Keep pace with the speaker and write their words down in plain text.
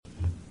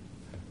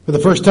For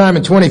the first time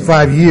in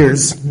 25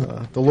 years,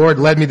 the Lord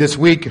led me this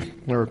week,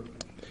 or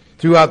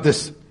throughout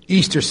this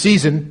Easter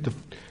season,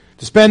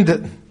 to spend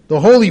the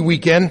Holy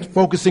Weekend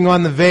focusing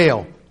on the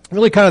veil.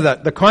 Really kind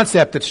of the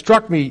concept that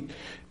struck me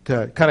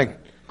to kind of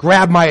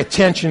grab my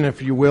attention,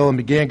 if you will, and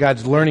began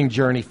God's learning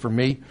journey for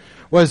me,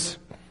 was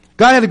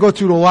God had to go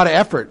through a lot of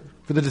effort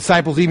for the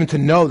disciples even to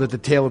know that the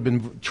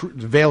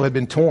veil had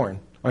been torn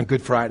on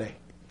Good Friday.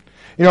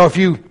 You know, if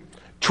you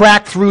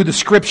track through the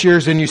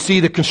scriptures and you see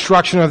the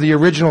construction of the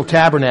original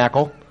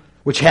tabernacle,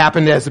 which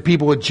happened as the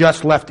people had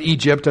just left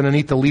Egypt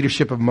underneath the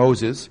leadership of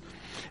Moses,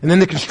 and then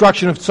the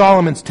construction of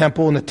Solomon's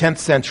temple in the 10th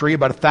century,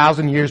 about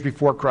 1,000 years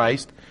before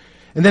Christ,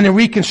 and then the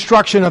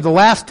reconstruction of the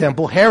last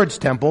temple, Herod's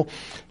temple,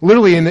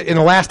 literally in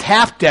the last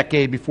half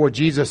decade before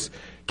Jesus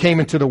came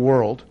into the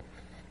world.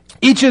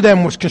 Each of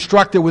them was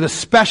constructed with a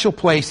special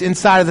place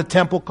inside of the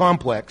temple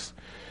complex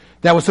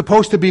that was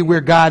supposed to be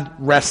where God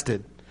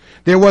rested.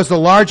 There was the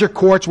larger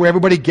courts where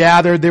everybody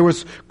gathered. There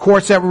was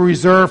courts that were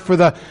reserved for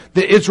the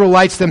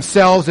Israelites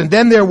themselves. And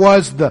then there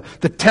was the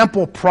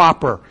temple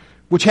proper,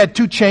 which had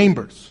two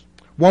chambers.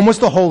 One was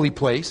the holy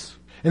place,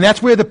 and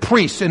that's where the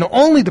priests, and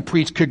only the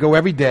priests, could go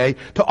every day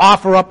to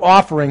offer up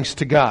offerings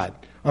to God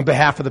on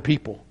behalf of the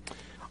people.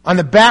 On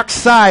the back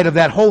side of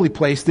that holy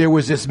place, there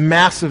was this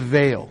massive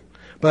veil.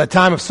 By the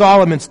time of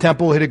Solomon's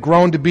temple, it had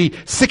grown to be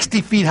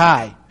 60 feet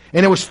high,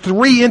 and it was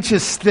 3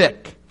 inches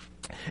thick.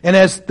 And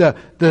as the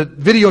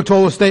video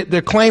told us,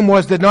 their claim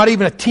was that not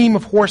even a team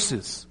of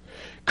horses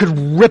could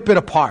rip it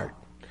apart.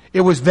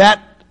 It was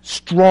that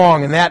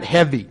strong and that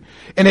heavy.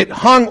 And it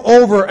hung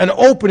over an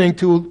opening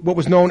to what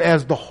was known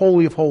as the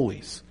Holy of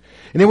Holies.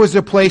 And it was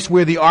the place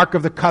where the Ark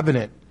of the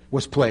Covenant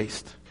was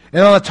placed.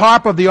 And on the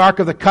top of the Ark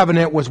of the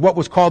Covenant was what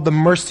was called the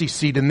mercy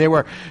seat. And there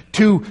were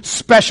two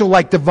special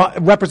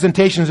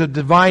representations of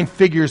divine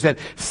figures that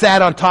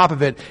sat on top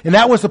of it. And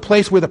that was the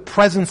place where the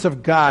presence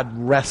of God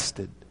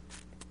rested.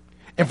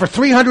 And for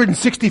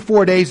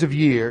 364 days of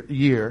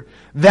year,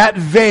 that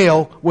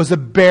veil was a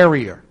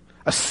barrier,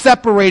 a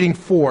separating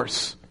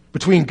force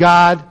between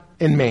God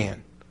and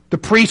man. The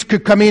priest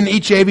could come in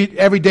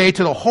every day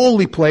to the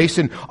holy place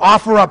and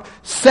offer up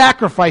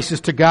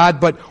sacrifices to God,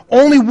 but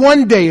only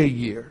one day a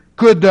year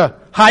could the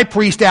high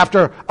priest,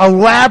 after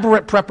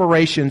elaborate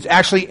preparations,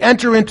 actually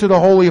enter into the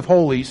Holy of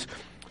Holies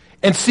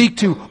and seek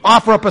to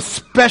offer up a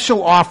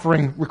special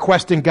offering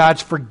requesting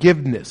God's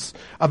forgiveness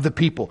of the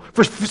people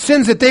for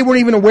sins that they weren't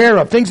even aware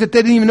of, things that they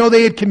didn't even know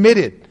they had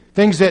committed,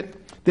 things that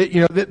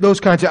those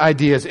kinds of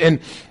ideas.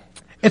 And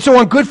so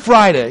on Good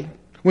Friday,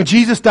 when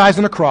Jesus dies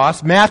on the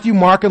cross, Matthew,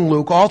 Mark, and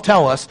Luke all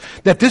tell us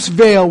that this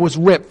veil was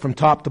ripped from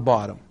top to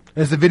bottom.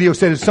 As the video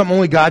said, it's something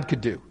only God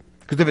could do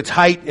because of its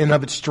height and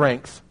of its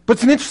strength. But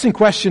it's an interesting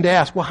question to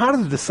ask. Well, how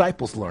did the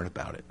disciples learn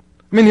about it?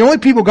 I mean, the only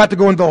people who got to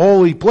go into the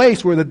holy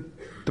place were the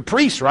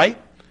priests, right?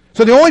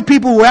 So the only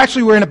people who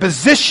actually were in a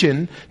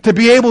position to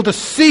be able to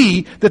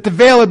see that the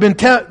veil had been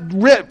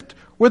ripped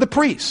were the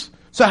priests.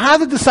 So how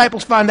did the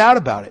disciples find out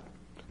about it?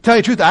 To tell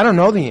you the truth, I don't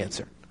know the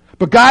answer.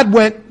 But God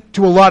went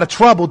to a lot of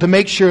trouble to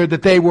make sure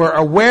that they were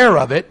aware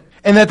of it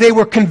and that they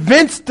were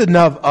convinced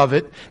enough of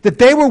it that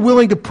they were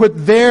willing to put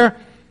their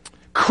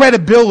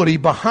credibility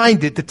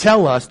behind it to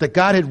tell us that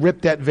God had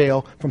ripped that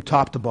veil from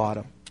top to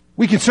bottom.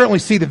 We can certainly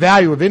see the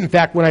value of it. In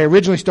fact, when I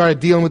originally started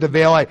dealing with the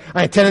veil, I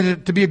intended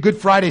it to be a Good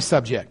Friday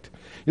subject.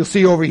 You'll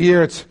see over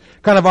here, it's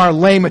kind of our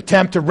lame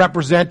attempt to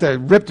represent a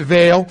ripped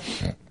veil.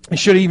 You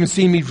should have even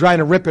seen me trying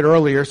to rip it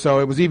earlier, so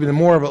it was even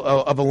more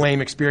of a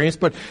lame experience.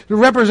 But the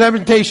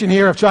representation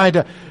here of trying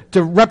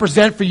to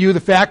represent for you the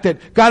fact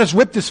that God has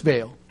ripped this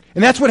veil.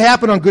 And that's what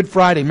happened on Good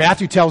Friday.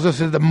 Matthew tells us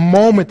that the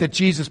moment that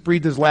Jesus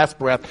breathed his last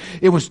breath,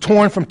 it was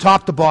torn from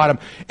top to bottom.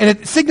 And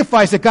it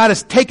signifies that God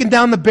has taken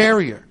down the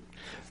barrier.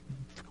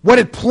 What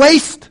had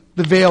placed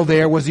the veil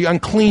there was the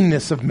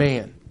uncleanness of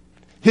man,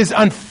 his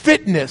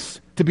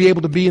unfitness to be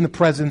able to be in the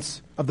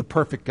presence of the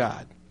perfect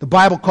God. The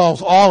Bible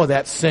calls all of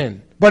that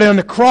sin. But on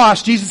the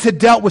cross, Jesus had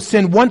dealt with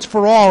sin once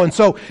for all, and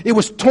so it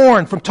was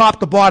torn from top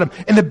to bottom,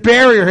 and the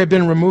barrier had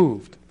been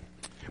removed.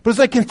 But as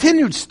I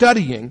continued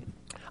studying,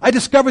 I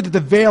discovered that the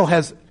veil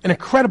has an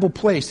incredible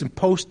place in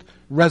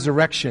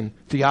post-resurrection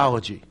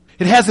theology.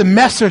 It has a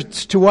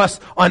message to us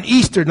on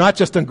Easter, not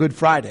just on Good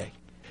Friday.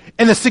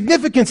 And the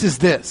significance is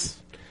this.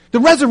 The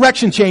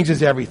resurrection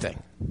changes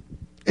everything.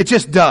 It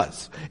just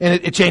does.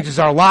 And it changes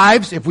our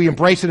lives if we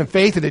embrace it in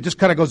faith, and it just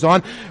kind of goes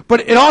on.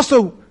 But it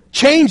also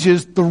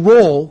changes the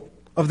role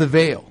of the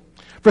veil.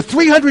 For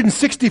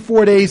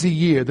 364 days a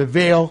year, the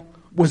veil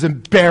was a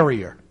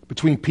barrier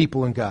between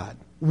people and God.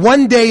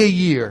 One day a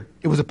year,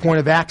 it was a point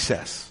of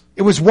access.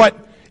 It was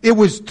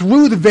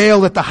through the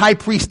veil that the high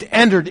priest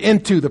entered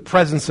into the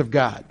presence of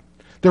God.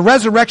 The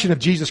resurrection of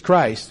Jesus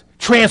Christ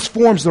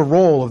transforms the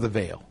role of the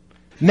veil.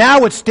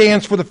 Now it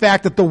stands for the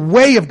fact that the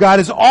way of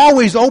God is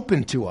always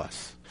open to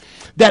us.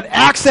 That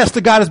access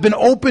to God has been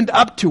opened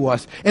up to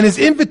us, and his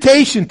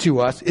invitation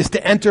to us is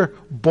to enter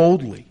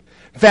boldly.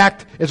 In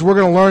fact, as we're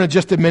going to learn in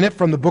just a minute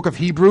from the book of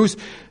Hebrews,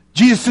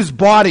 Jesus'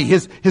 body,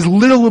 his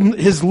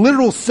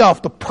literal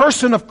self, the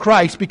person of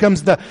Christ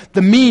becomes the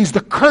means,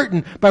 the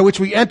curtain by which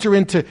we enter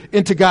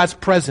into God's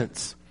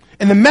presence.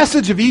 And the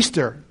message of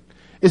Easter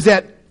is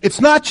that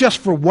it's not just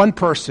for one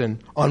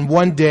person on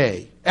one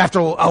day, after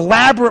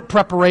elaborate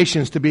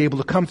preparations to be able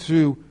to come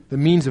through the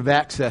means of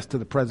access to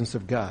the presence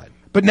of God.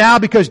 But now,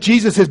 because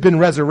Jesus has been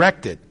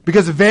resurrected,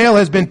 because the veil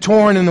has been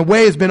torn and the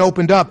way has been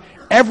opened up,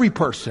 every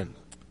person,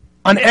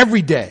 on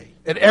every day,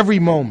 at every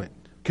moment,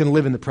 can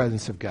live in the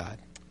presence of God.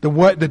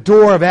 The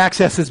door of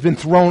access has been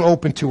thrown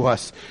open to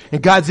us,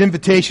 and God's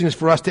invitation is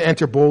for us to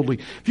enter boldly.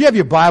 If you have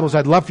your Bibles,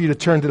 I'd love for you to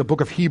turn to the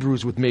book of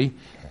Hebrews with me.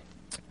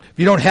 If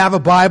you don't have a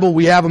Bible,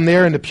 we have them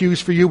there in the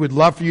pews for you. We'd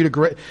love for you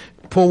to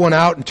pull one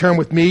out and turn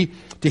with me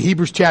to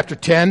Hebrews chapter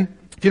 10.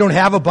 If you don't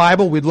have a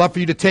Bible, we'd love for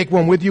you to take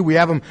one with you. We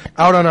have them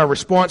out on our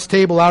response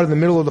table out in the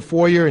middle of the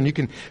foyer, and you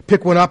can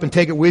pick one up and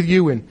take it with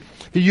you. And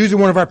if you're using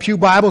one of our pew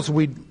Bibles,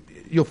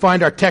 you'll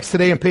find our text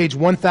today on page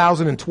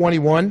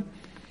 1021.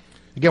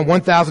 Again,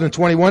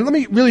 1021. Let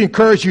me really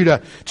encourage you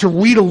to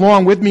read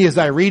along with me as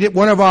I read it.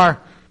 One of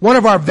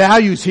our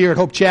values here at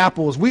Hope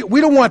Chapel is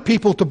we don't want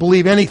people to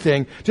believe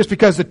anything just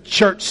because the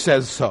church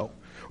says so,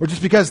 or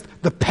just because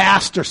the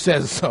pastor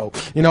says so.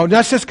 Not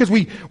just because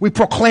we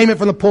proclaim it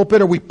from the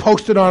pulpit or we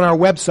post it on our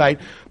website,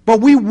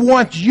 but we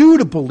want you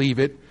to believe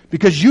it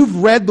because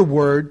you've read the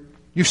Word,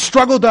 you've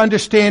struggled to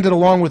understand it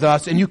along with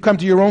us, and you come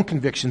to your own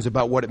convictions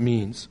about what it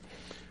means.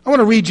 I want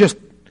to read just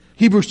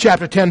Hebrews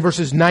chapter 10,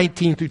 verses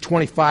 19 through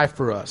 25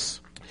 for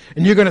us.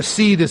 And you're going to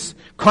see this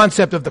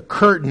concept of the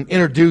curtain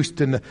introduced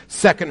in the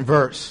second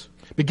verse.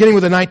 Beginning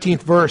with the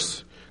 19th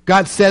verse,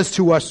 God says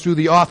to us through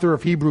the author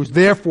of Hebrews,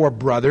 "Therefore,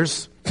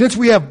 brothers, since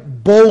we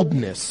have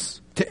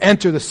boldness to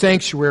enter the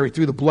sanctuary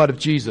through the blood of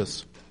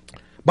Jesus,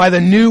 by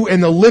the new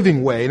and the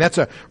living way," and that's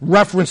a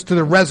reference to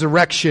the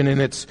resurrection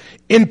and its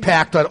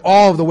impact on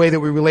all of the way that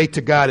we relate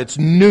to God. It's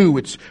new,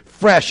 it's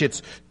fresh,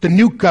 it's the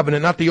new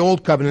covenant, not the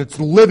old covenant. It's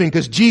living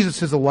because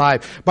Jesus is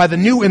alive. By the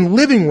new and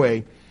living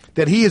way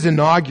that he has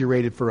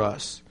inaugurated for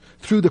us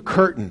through the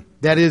curtain,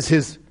 that is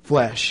his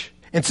flesh.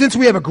 And since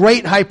we have a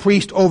great high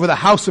priest over the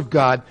house of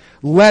God,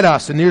 let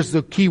us, and here's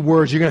the key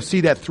words, you're going to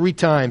see that 3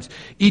 times,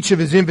 each of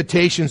his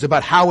invitations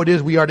about how it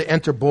is we are to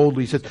enter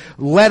boldly. He says,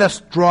 let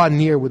us draw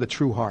near with a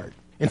true heart,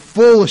 in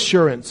full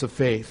assurance of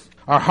faith,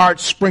 our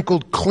hearts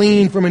sprinkled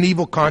clean from an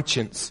evil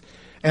conscience,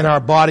 and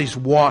our bodies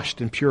washed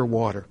in pure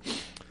water.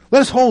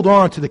 Let us hold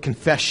on to the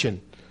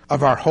confession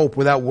of our hope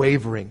without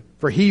wavering,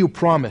 for he who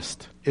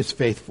promised is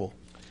faithful.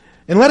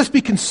 And let us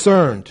be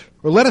concerned,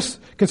 or let us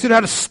consider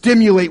how to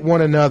stimulate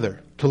one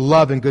another to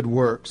love and good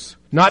works,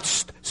 not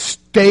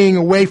staying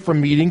away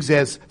from meetings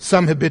as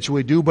some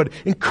habitually do, but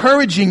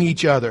encouraging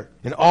each other,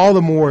 and all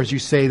the more as you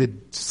see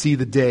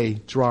the day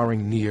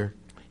drawing near.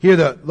 Here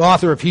the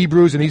author of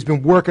Hebrews, and he's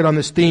been working on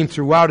this theme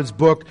throughout his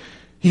book,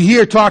 he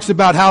here talks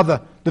about how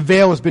the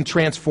veil has been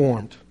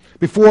transformed.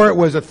 Before it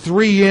was a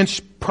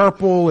 3-inch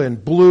purple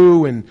and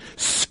blue and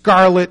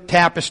scarlet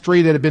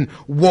tapestry that had been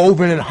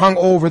woven and hung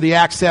over the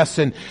access,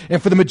 and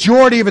for the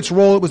majority of its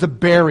role it was a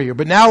barrier.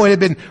 But now it had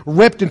been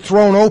ripped and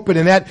thrown open,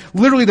 and that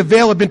literally the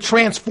veil had been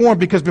transformed,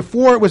 because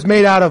before it was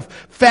made out of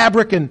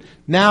fabric and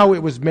now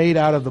it was made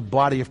out of the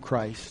body of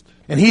Christ.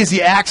 And he is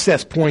the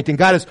access point, and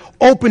God has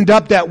opened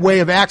up that way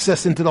of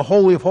access into the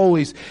Holy of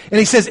Holies. And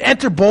he says,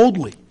 enter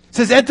boldly. He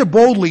says, enter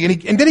boldly.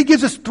 And then he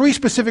gives us 3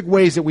 specific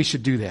ways that we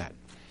should do that.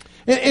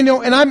 And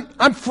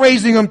I'm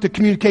phrasing them to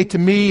communicate to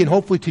me and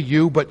hopefully to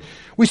you, but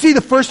we see the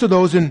first of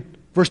those in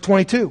verse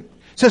 22.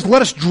 It says,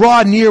 let us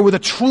draw near with a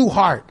true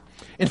heart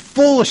in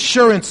full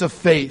assurance of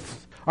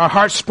faith, our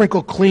hearts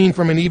sprinkled clean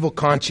from an evil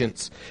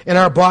conscience, and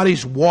our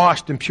bodies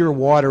washed in pure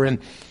water. And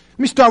let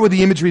me start with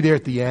the imagery there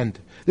at the end.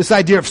 This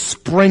idea of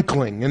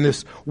sprinkling and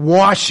this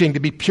washing to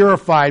be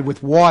purified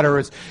with water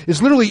is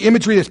literally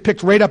imagery that's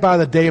picked right up out of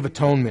the Day of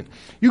Atonement.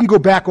 You can go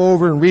back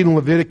over and read in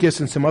Leviticus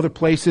and some other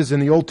places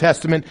in the Old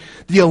Testament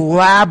the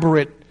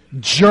elaborate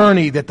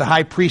journey that the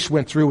high priest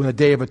went through in the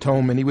Day of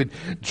Atonement. He would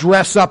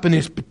dress up in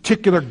his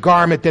particular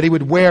garment that he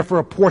would wear for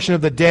a portion of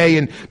the day,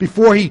 and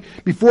before he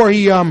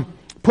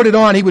put it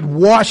on, he would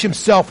wash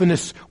himself in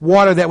this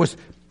water that was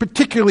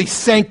particularly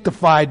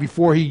sanctified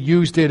before he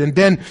used it. And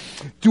then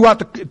throughout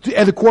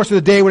the course of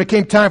the day, when it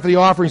came time for the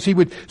offerings, he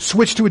would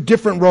switch to a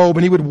different robe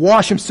and he would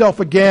wash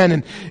himself again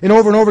and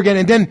over again.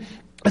 And then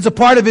as a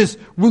part of his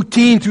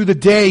routine through the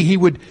day, he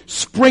would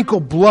sprinkle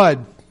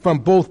blood from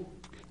both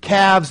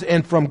calves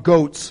and from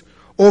goats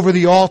over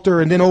the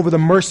altar and then over the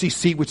mercy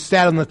seat which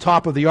sat on the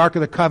top of the Ark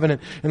of the Covenant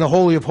in the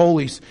Holy of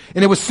Holies.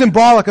 And it was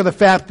symbolic of the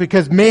fact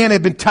because man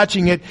had been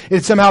touching it, it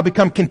had somehow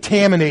become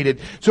contaminated.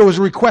 So it was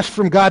a request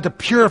from God to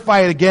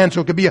purify it again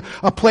so it could be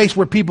a place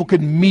where people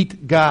could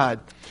meet God.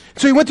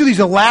 So he went through these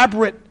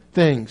elaborate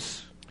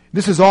things.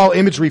 This is all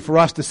imagery for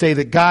us to say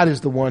that God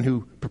is the one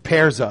who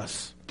prepares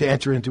us to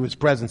enter into his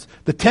presence.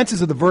 The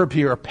tenses of the verb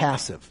here are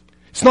passive.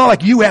 It's not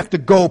like you have to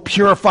go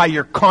purify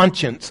your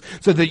conscience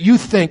so that you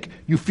think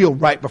you feel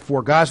right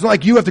before God. It's not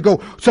like you have to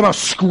go somehow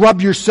scrub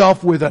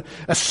yourself with a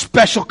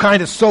special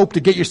kind of soap to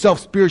get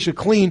yourself spiritually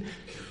clean.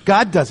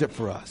 God does it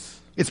for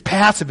us. It's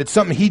passive. It's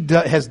something he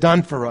has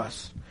done for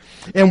us.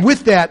 And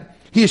with that,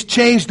 he has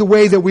changed the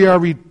way that we are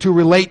to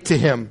relate to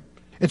him.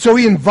 And so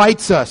he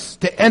invites us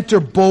to enter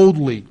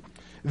boldly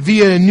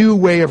via a new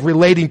way of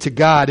relating to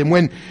God. And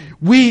when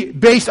we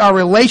base our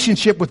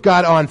relationship with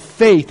God on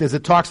faith, as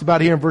it talks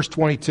about here in verse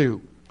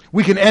 22,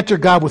 we can enter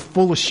God with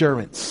full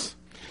assurance.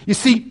 You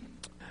see,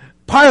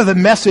 part of the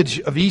message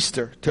of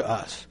Easter to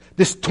us,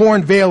 this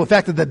torn veil, the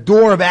fact that the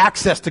door of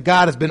access to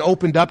God has been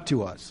opened up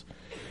to us,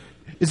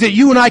 is that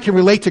you and I can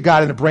relate to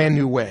God in a brand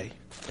new way.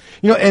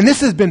 And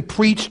this has been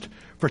preached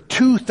for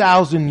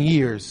 2,000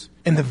 years,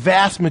 and the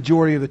vast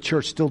majority of the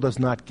church still does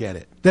not get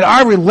it. That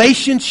our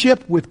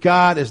relationship with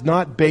God is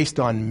not based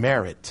on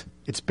merit.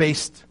 It's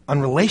based on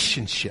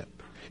relationship.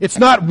 It's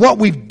not what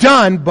we've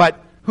done,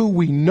 but who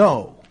we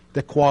know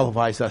that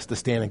qualifies us to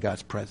stand in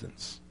God's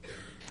presence.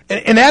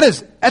 And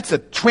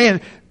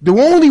the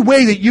only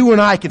way that you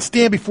and I can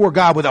stand before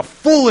God with a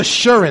full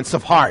assurance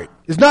of heart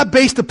is not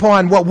based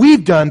upon what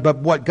we've done, but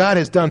what God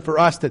has done for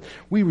us that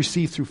we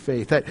receive through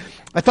faith.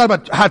 I thought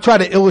about how to try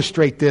to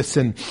illustrate this,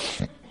 and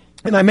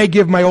I may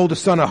give my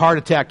oldest son a heart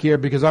attack here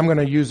because I'm going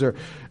to use an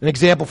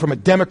example from a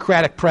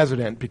Democratic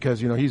president because,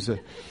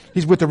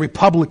 he's with the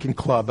Republican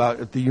club out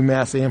at the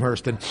UMass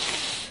Amherst.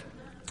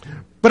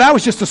 But I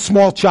was just a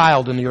small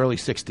child in the early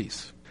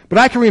 60s. But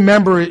I can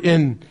remember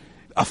in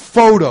a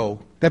photo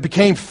that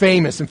became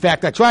famous. In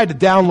fact, I tried to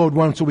download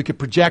one so we could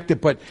project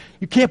it, but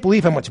you can't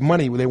believe how much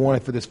money they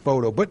wanted for this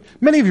photo. But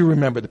many of you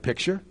remember the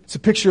picture. It's a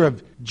picture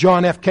of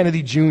John F.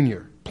 Kennedy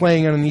Jr.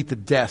 playing underneath the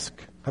desk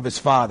of his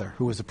father,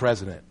 who was the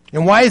president.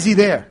 And why is he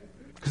there?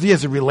 Because he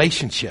has a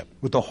relationship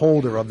with the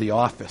holder of the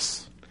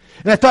office.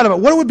 And I thought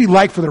about what it would be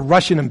like for the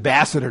Russian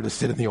ambassador to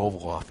sit in the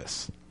Oval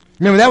Office.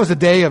 Remember, that was the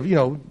day of,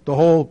 the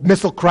whole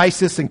missile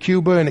crisis in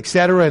Cuba and et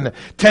cetera, and the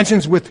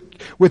tensions with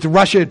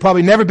Russia had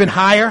probably never been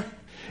higher.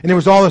 And there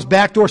was all this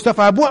backdoor stuff.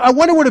 I wonder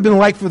what it would have been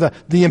like for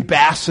the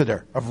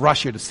ambassador of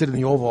Russia to sit in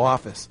the Oval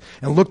Office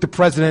and look the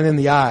president in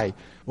the eye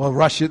while the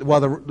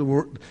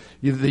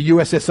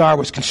USSR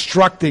was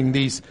constructing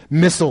these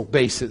missile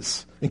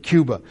bases in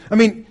Cuba. I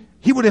mean,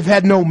 he would have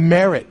had no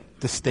merit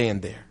to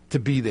stand there, to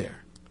be there.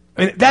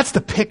 I mean, that's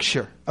the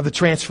picture of the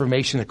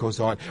transformation that goes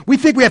on. We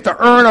think we have to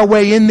earn our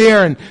way in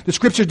there, and the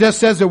scripture just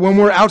says that when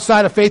we're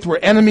outside of faith, we're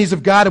enemies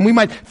of God, and we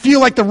might feel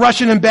like the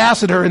Russian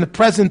ambassador in the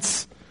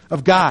presence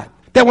of God,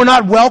 that we're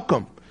not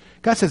welcome.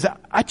 God says,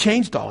 I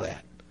changed all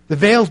that. The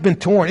veil's been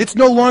torn. It's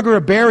no longer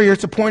a barrier,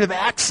 it's a point of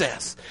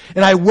access.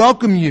 And I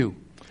welcome you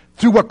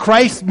through what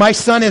Christ, my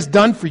Son, has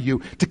done for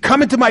you to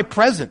come into my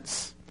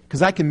presence,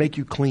 because I can make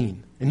you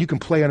clean, and you can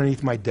play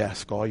underneath my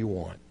desk all you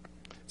want.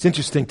 It's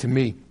interesting to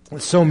me.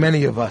 So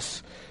many of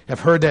us have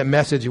heard that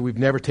message and we've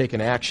never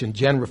taken action.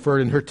 Jen referred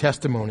in her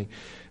testimony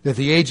that at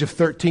the age of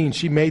 13,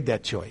 she made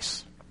that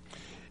choice.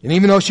 And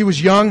even though she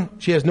was young,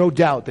 she has no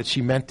doubt that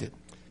she meant it.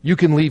 You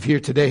can leave here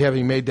today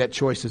having made that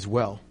choice as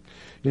well.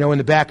 In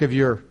the back of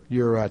your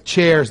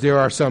chairs, there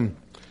are some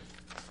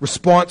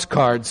response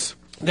cards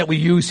that we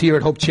use here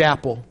at Hope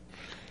Chapel.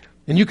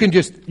 And you can,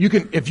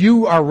 if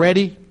you are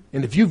ready,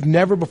 and if you've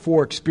never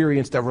before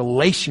experienced a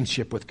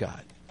relationship with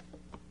God,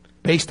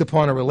 based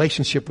upon a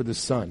relationship with His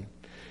Son.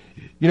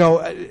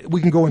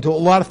 We can go into a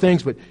lot of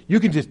things, but you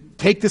can just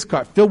take this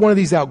card, fill one of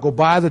these out, go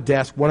by the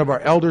desk. One of our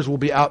elders will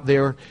be out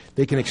there.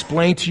 They can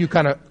explain to you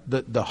kind of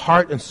the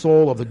heart and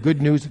soul of the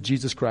good news of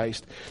Jesus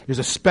Christ. There's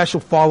a special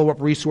follow-up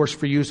resource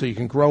for you so you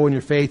can grow in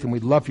your faith, and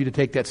we'd love for you to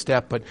take that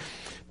step. But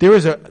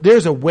there's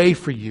a way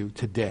for you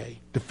today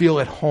to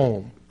feel at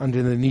home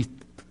underneath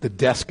the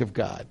desk of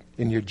God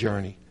in your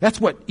journey.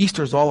 That's what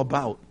Easter is all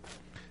about,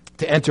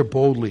 to enter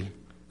boldly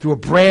through a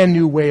brand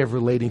new way of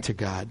relating to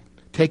God.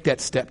 Take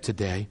that step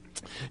today.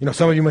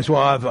 Some of you might say,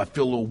 well, I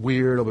feel a little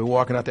weird. I'll be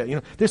walking out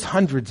there. There's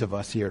hundreds of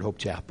us here at Hope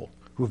Chapel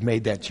who have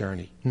made that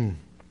journey.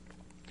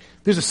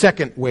 There's a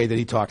second way that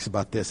he talks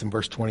about this in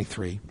verse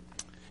 23. He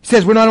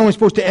says we're not only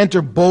supposed to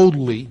enter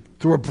boldly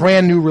through a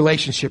brand new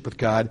relationship with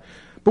God,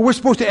 but we're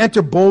supposed to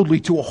enter boldly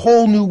to a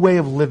whole new way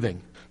of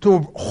living. To a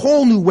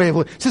whole new way of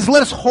living. He says,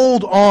 let us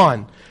hold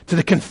on to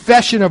the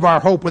confession of our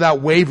hope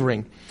without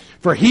wavering,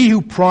 for he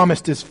who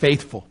promised is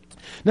faithful.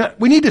 Now,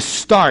 we need to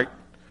start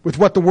with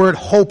what the word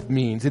hope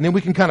means, and then we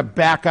can kind of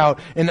back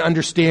out and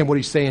understand what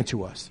he's saying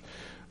to us.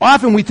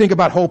 Often we think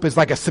about hope as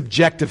like a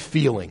subjective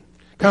feeling,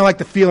 kind of like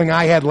the feeling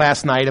I had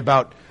last night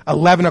about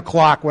 11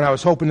 o'clock when I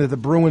was hoping that the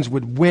Bruins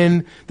would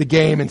win the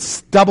game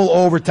and double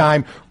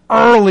overtime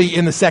early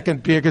in the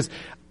second period, because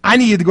I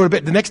needed to go to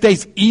bed. The next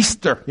day's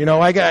Easter.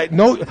 I got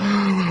no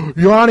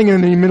yawning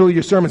in the middle of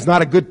your sermon is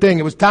not a good thing.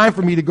 It was time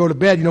for me to go to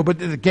bed, but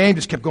the game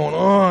just kept going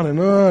on and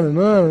on and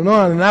on and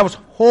on. And I was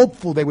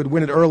hopeful they would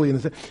win it early,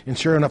 and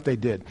sure enough, they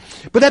did.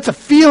 But that's a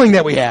feeling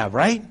that we have,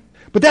 right?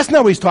 But that's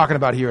not what he's talking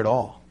about here at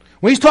all.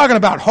 When he's talking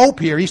about hope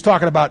here, he's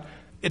talking about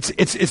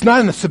it's not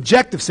in a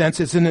subjective sense;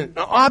 it's in an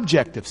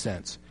objective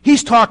sense.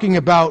 He's talking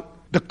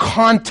about the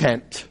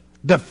content,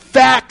 the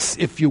facts,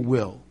 if you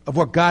will, of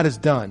what God has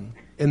done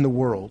in the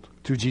world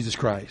through Jesus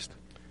Christ.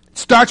 It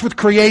starts with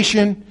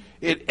creation,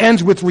 it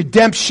ends with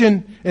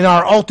redemption, and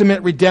our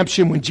ultimate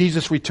redemption when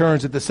Jesus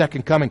returns at the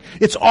second coming.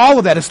 It's all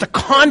of that. It's the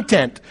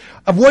content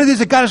of what it is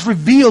that God has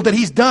revealed that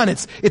He's done.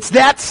 It's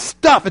that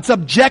stuff. It's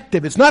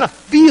objective. It's not a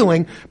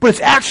feeling, but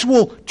it's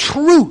actual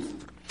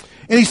truth.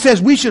 And He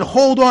says we should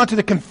hold on to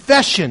the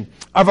confession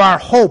of our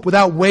hope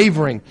without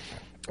wavering.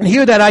 And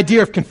here that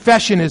idea of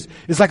confession is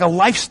like a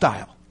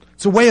lifestyle.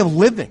 It's a way of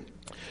living.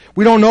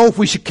 We don't know if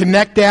we should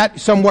connect that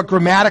somewhat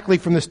grammatically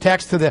from this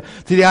text to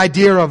the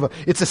idea of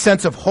it's a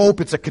sense of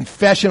hope, it's a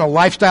confession, a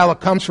lifestyle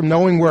that comes from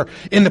knowing we're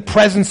in the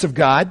presence of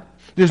God.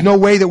 There's no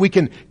way that we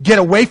can get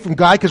away from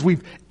God because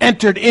we've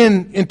entered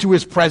into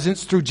His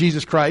presence through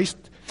Jesus Christ.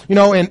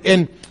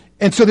 And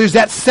so there's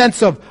that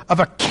sense of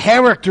a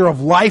character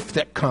of life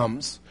that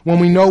comes when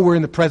we know we're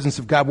in the presence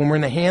of God, when we're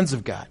in the hands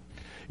of God.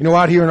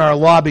 Out here in our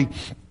lobby,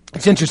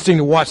 it's interesting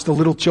to watch the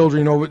little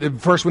children.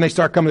 First when they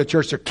start coming to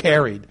church, they're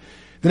carried.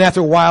 Then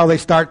after a while, they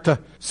start to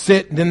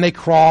sit, and then they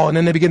crawl, and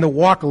then they begin to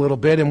walk a little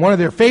bit. And one of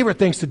their favorite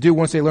things to do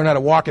once they learn how to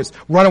walk is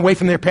run away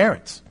from their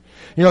parents.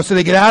 So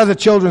they get out of the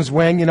children's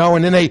wing,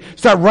 and then they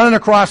start running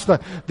across the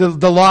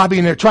lobby,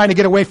 and they're trying to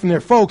get away from their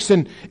folks.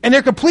 And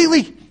they're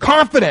completely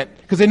confident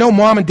because they know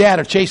mom and dad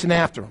are chasing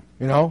after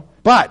them,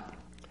 But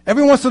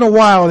every once in a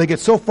while, they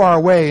get so far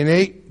away, and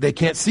they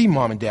can't see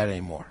mom and dad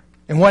anymore.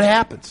 And what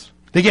happens?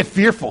 They get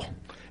fearful,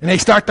 and they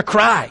start to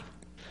cry.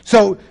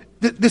 So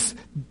this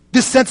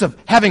sense of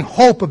having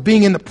hope, of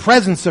being in the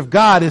presence of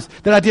God, is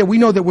that idea we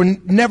know that we're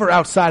never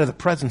outside of the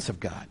presence of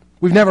God.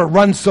 We've never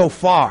run so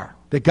far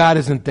that God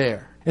isn't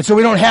there. And so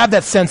we don't have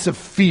that sense of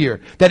fear,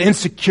 that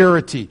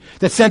insecurity,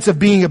 that sense of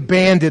being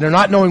abandoned or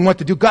not knowing what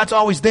to do. God's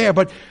always there.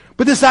 But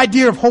this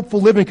idea of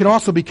hopeful living can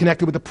also be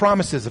connected with the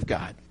promises of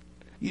God.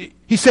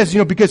 He says,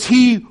 because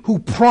He who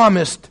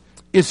promised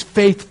is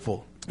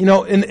faithful.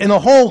 And the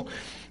whole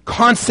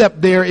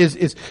concept there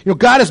is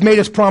God has made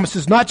His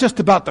promises not just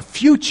about the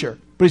future,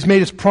 but He's made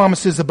His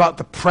promises about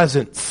the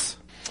presence,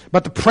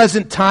 about the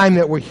present time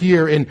that we're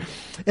here.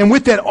 And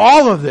with that,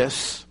 all of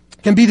this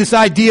can be this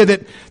idea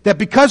that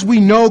because we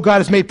know God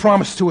has made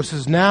promises to us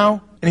as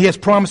now, and He has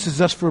promises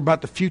us for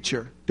about the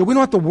future, that we don't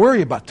have to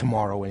worry about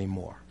tomorrow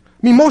anymore.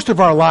 Most of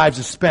our lives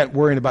are spent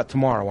worrying about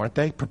tomorrow, aren't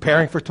they?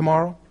 Preparing for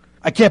tomorrow.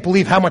 I can't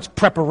believe how much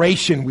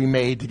preparation we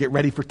made to get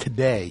ready for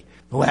today,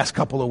 the last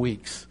couple of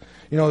weeks.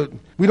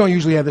 We don't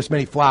usually have this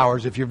many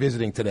flowers if you're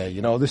visiting today.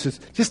 This is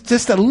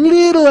just a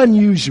little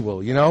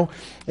unusual,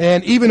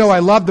 And even though I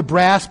love the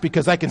brass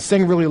because I can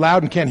sing really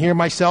loud and can't hear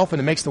myself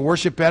and it makes the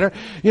worship better,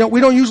 we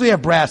don't usually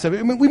have brass.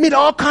 We made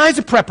all kinds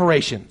of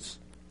preparations.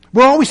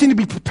 We always seem to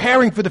be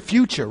preparing for the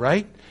future,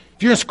 right?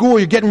 If you're in school,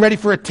 you're getting ready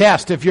for a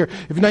test. If you're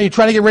trying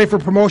to get ready for a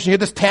promotion, you get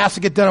this task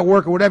to get done at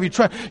work or whatever.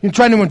 You're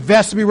trying to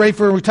invest to be ready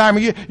for a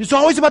retirement. It's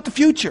always about the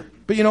future.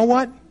 But you know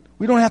what?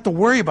 We don't have to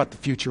worry about the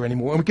future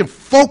anymore. And we can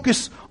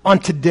focus on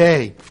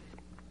today.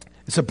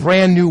 It's a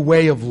brand new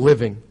way of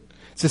living.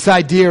 It's this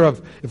idea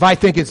of, if I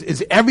think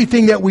is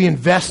everything that we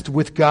invest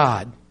with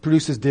God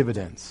produces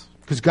dividends.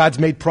 Because God's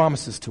made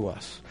promises to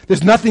us.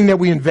 There's nothing that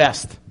we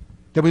invest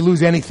that we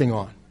lose anything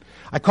on.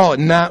 I call it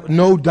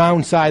no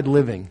downside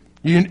living.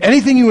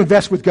 Anything you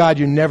invest with God,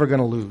 you're never going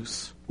to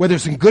lose. Whether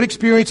it's in good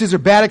experiences or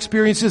bad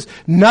experiences,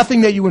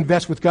 nothing that you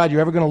invest with God, you're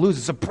ever going to lose.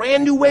 It's a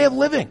brand new way of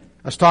living.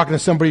 I was talking to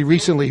somebody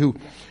recently who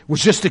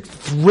was just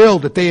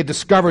thrilled that they had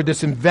discovered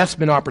this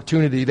investment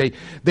opportunity.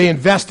 They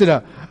invested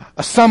a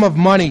sum of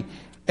money,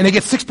 and they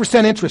get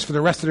 6% interest for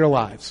the rest of their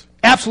lives.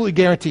 Absolutely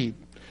guaranteed.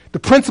 The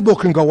principal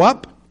can go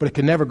up, but it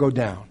can never go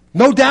down.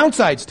 No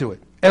downsides to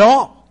it at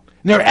all.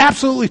 And they're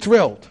absolutely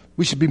thrilled.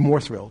 We should be more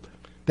thrilled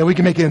that we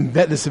can make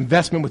this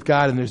investment with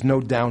God and there's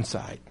no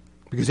downside.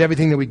 Because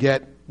everything that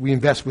we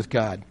invest with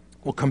God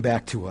will come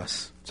back to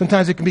us.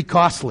 Sometimes it can be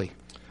costly.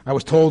 I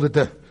was told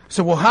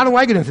so, well, how do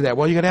I get into that?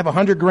 Well, you got to have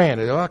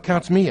 $100,000. That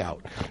counts me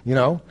out.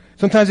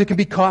 Sometimes it can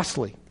be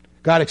costly.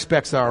 God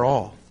expects our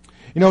all.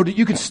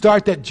 You can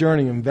start that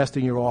journey of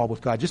investing your all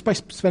with God just by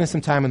spending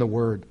some time in the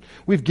Word.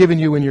 We've given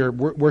you in your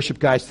worship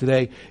guides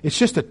today, it's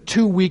just a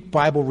 2-week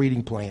Bible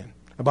reading plan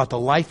about the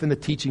life and the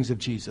teachings of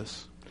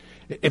Jesus.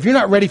 If you're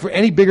not ready for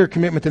any bigger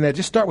commitment than that,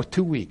 just start with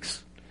 2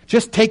 weeks.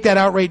 Just take that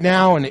out right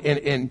now and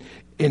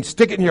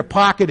stick it in your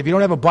pocket. If you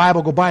don't have a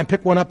Bible, go by and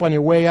pick one up on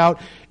your way out.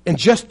 And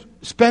just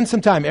spend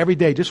some time every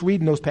day just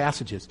reading those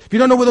passages. If you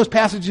don't know where those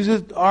passages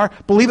are,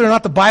 believe it or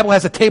not, the Bible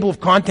has a table of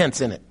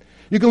contents in it.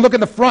 You can look in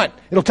the front.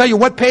 It'll tell you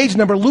what page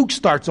number Luke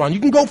starts on. You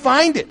can go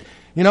find it.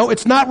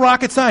 It's not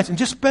rocket science. And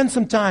just spend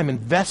some time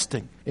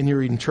investing in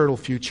your eternal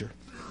future.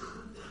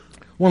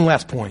 One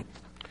last point.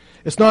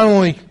 It's not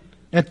only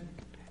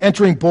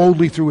entering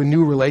boldly through a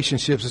new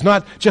relationships. It's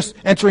not just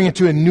entering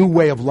into a new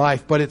way of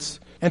life, but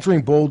it's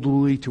entering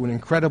boldly to an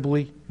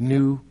incredibly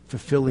new,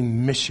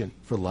 fulfilling mission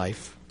for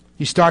life.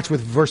 He starts with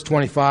verse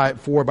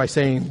 25 by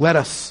saying, let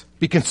us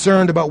be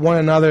concerned about one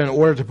another in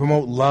order to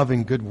promote love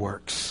and good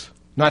works.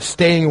 Not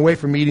staying away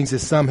from meetings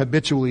as some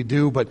habitually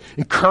do, but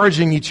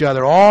encouraging each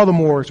other all the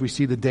more as we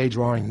see the day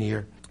drawing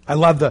near. I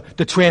love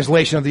the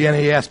translation of the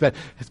NAS, but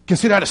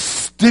consider how to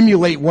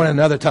stimulate one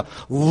another to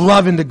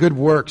love into good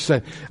works.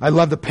 I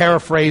love the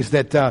paraphrase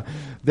that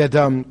that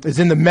is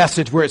in the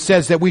message where it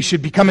says that we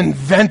should become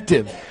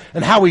inventive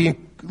in how we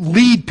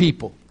lead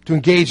people to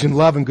engage in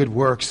love and good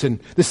works. And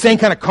the same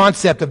kind of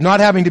concept of not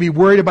having to be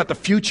worried about the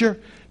future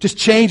just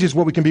changes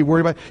what we can be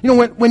worried about. You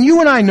know, when you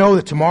and I know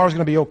that tomorrow's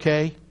going to be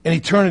okay, and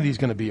eternity is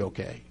going to be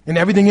okay, and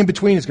everything in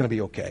between is going to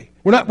be okay.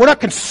 We're not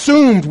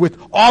consumed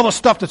with all the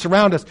stuff that's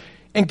around us.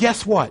 And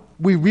guess what?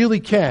 We really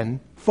can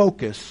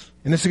focus,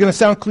 and this is going to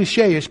sound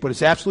cliche-ish, but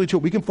it's absolutely true.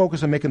 We can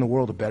focus on making the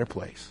world a better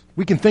place.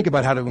 We can think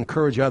about how to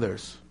encourage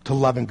others to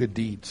love and good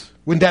deeds.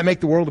 Wouldn't that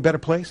make the world a better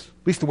place?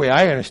 At least the way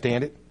I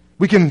understand it.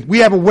 We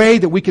have a way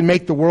that we can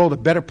make the world a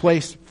better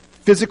place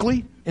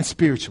physically and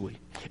spiritually.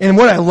 And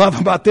what I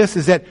love about this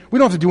is that we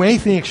don't have to do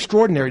anything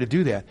extraordinary to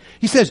do that.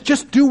 He says,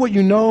 just do what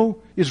you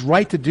know is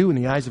right to do in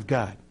the eyes of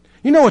God.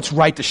 You know it's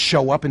right to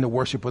show up and to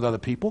worship with other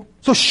people.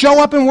 So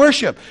show up and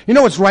worship. You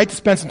know it's right to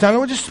spend some time.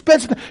 Well, just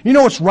spend some time. You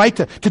know it's right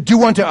to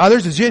do unto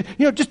others.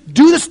 Just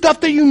do the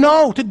stuff that you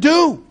know to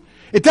do.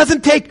 It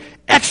doesn't take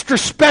extra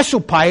special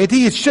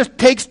piety. It just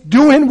takes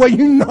doing what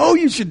you know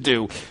you should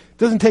do. It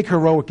doesn't take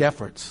heroic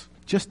efforts.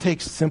 It just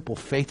takes simple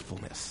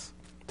faithfulness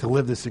to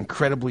live this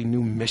incredibly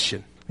new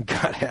mission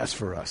God has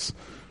for us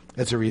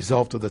as a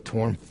result of the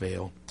torn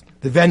veil.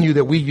 The venue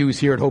that we use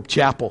here at Hope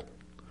Chapel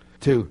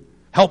to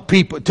help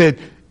people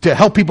to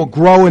help people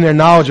grow in their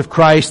knowledge of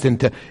Christ and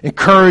to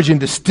encourage and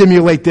to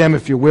stimulate them,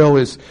 if you will,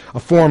 is a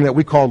forum that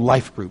we call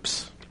life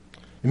groups.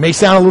 It may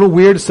sound a little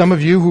weird to some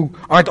of you who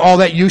aren't all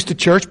that used to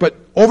church, but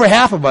over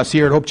half of us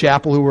here at Hope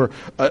Chapel who are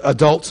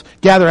adults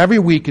gather every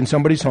week in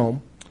somebody's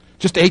home.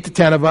 Just 8 to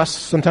 10 of us,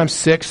 sometimes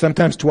 6,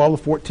 sometimes 12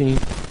 to 14,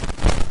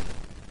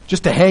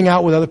 just to hang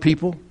out with other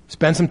people,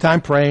 spend some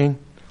time praying,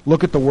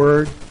 look at the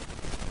Word,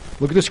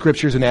 look at the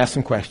Scriptures, and ask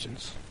some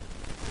questions.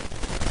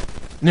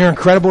 And they're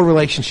incredible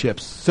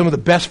relationships. Some of the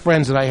best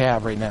friends that I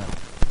have right now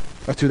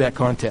are through that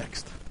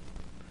context.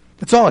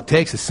 That's all it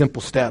takes is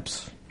simple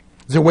steps.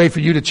 There's a way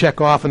for you to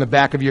check off on the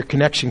back of your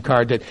connection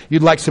card that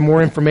you'd like some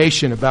more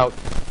information about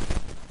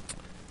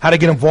how to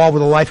get involved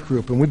with a life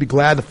group. And we'd be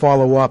glad to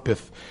follow up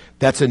if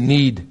that's a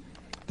need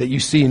that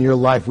you see in your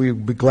life.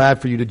 We'd be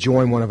glad for you to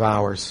join one of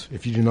ours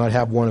if you do not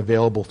have one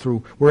available through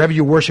wherever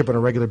you worship on a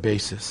regular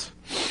basis.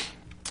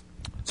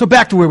 So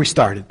back to where we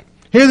started.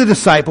 Here are the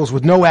disciples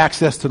with no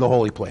access to the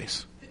holy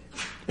place.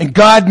 And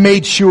God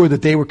made sure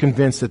that they were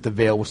convinced that the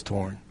veil was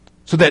torn.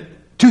 So that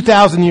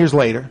 2,000 years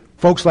later,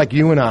 folks like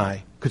you and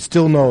I could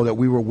still know that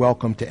we were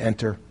welcome to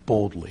enter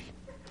boldly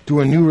to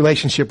a new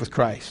relationship with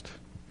Christ,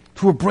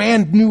 to a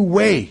brand new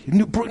way, a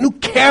new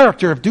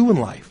character of doing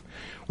life,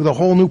 with a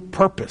whole new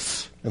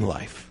purpose in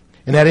life.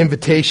 And that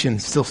invitation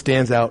still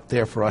stands out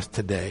there for us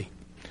today.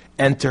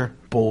 Enter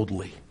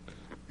boldly.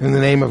 In the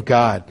name of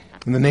God,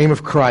 in the name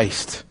of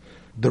Christ,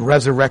 the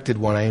resurrected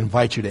one, I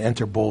invite you to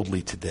enter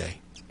boldly today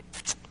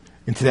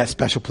into that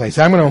special place.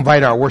 I'm going to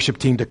invite our worship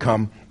team to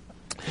come.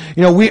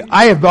 You know,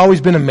 I have always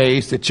been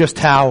amazed at just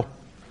how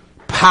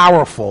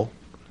powerful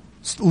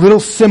little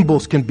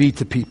symbols can be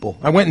to people.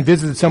 I went and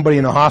visited somebody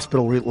in a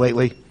hospital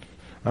lately.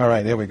 All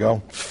right, there we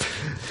go.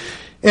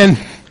 And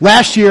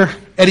last year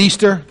at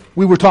Easter,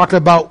 we were talking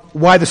about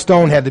why the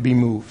stone had to be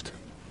moved.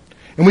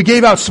 And we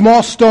gave out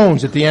small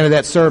stones at the end of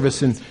that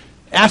service and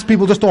asked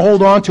people just to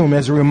hold on to them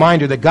as a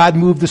reminder that God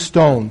moved the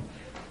stone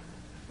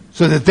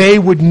so that they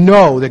would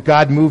know that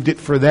God moved it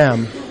for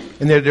them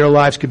and that their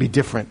lives could be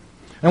different.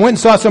 I went and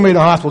saw somebody in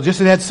the hospital just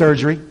had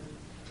surgery,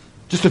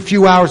 just a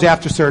few hours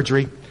after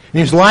surgery, and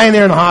he was lying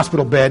there in a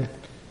hospital bed,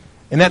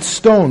 and that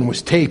stone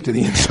was taped to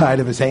the inside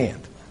of his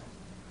hand.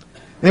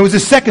 And it was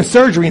his second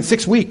surgery in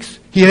 6 weeks.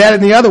 He had had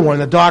it in the other one.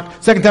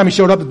 Second time he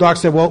showed up, the doc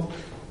said, well,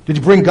 did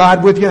you bring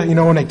God with you? You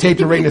know, and they taped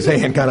it right in his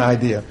hand kind of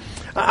idea.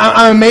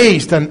 I'm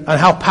amazed on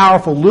how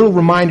powerful little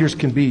reminders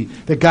can be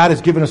that God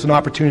has given us an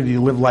opportunity to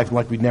live life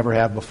like we'd never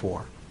have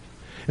before.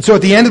 And so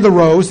at the end of the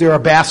rows, there are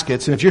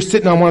baskets. And if you're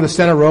sitting on one of the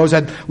center rows,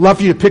 I'd love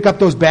for you to pick up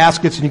those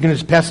baskets and you can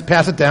just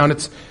pass it down.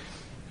 It's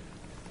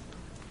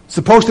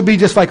supposed to be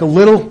just like a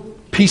little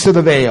piece of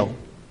the veil.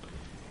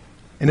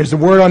 And there's a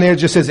word on there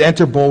that just says,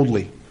 enter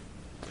boldly.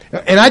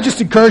 And I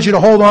just encourage you to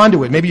hold on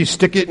to it. Maybe you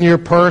stick it in your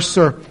purse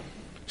or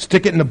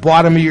stick it in the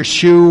bottom of your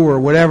shoe or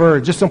whatever,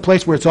 or just some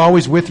place where it's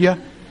always with you.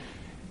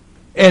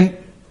 And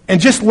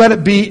just let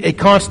it be a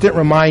constant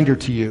reminder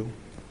to you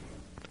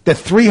that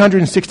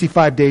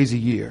 365 days a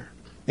year,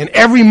 in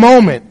every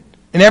moment,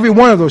 in every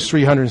one of those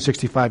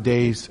 365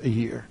 days a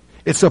year,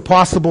 it's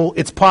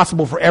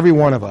possible for every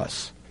one of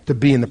us to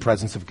be in the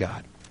presence of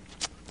God.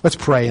 Let's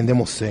pray and then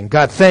we'll sing.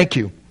 God, thank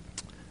you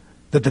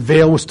that the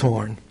veil was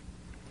torn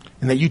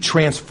and that you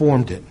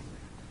transformed it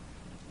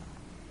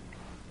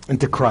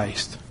into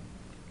Christ.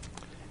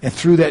 And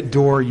through that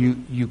door,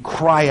 you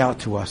cry out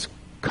to us,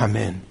 come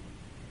in.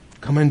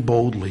 Come in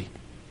boldly.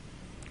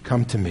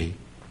 Come to me.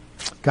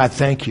 God,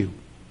 thank you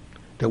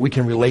that we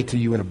can relate to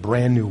you in a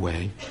brand new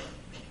way,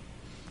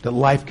 that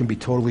life can be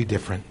totally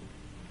different,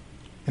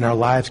 and our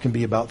lives can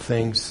be about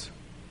things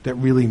that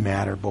really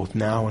matter both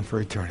now and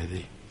for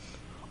eternity.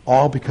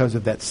 All because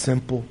of that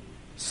simple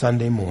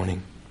Sunday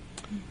morning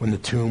when the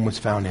tomb was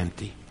found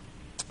empty.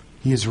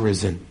 He is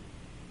risen,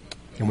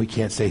 and we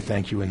can't say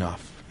thank you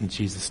enough. In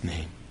Jesus'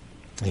 name,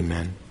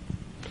 amen.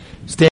 Stand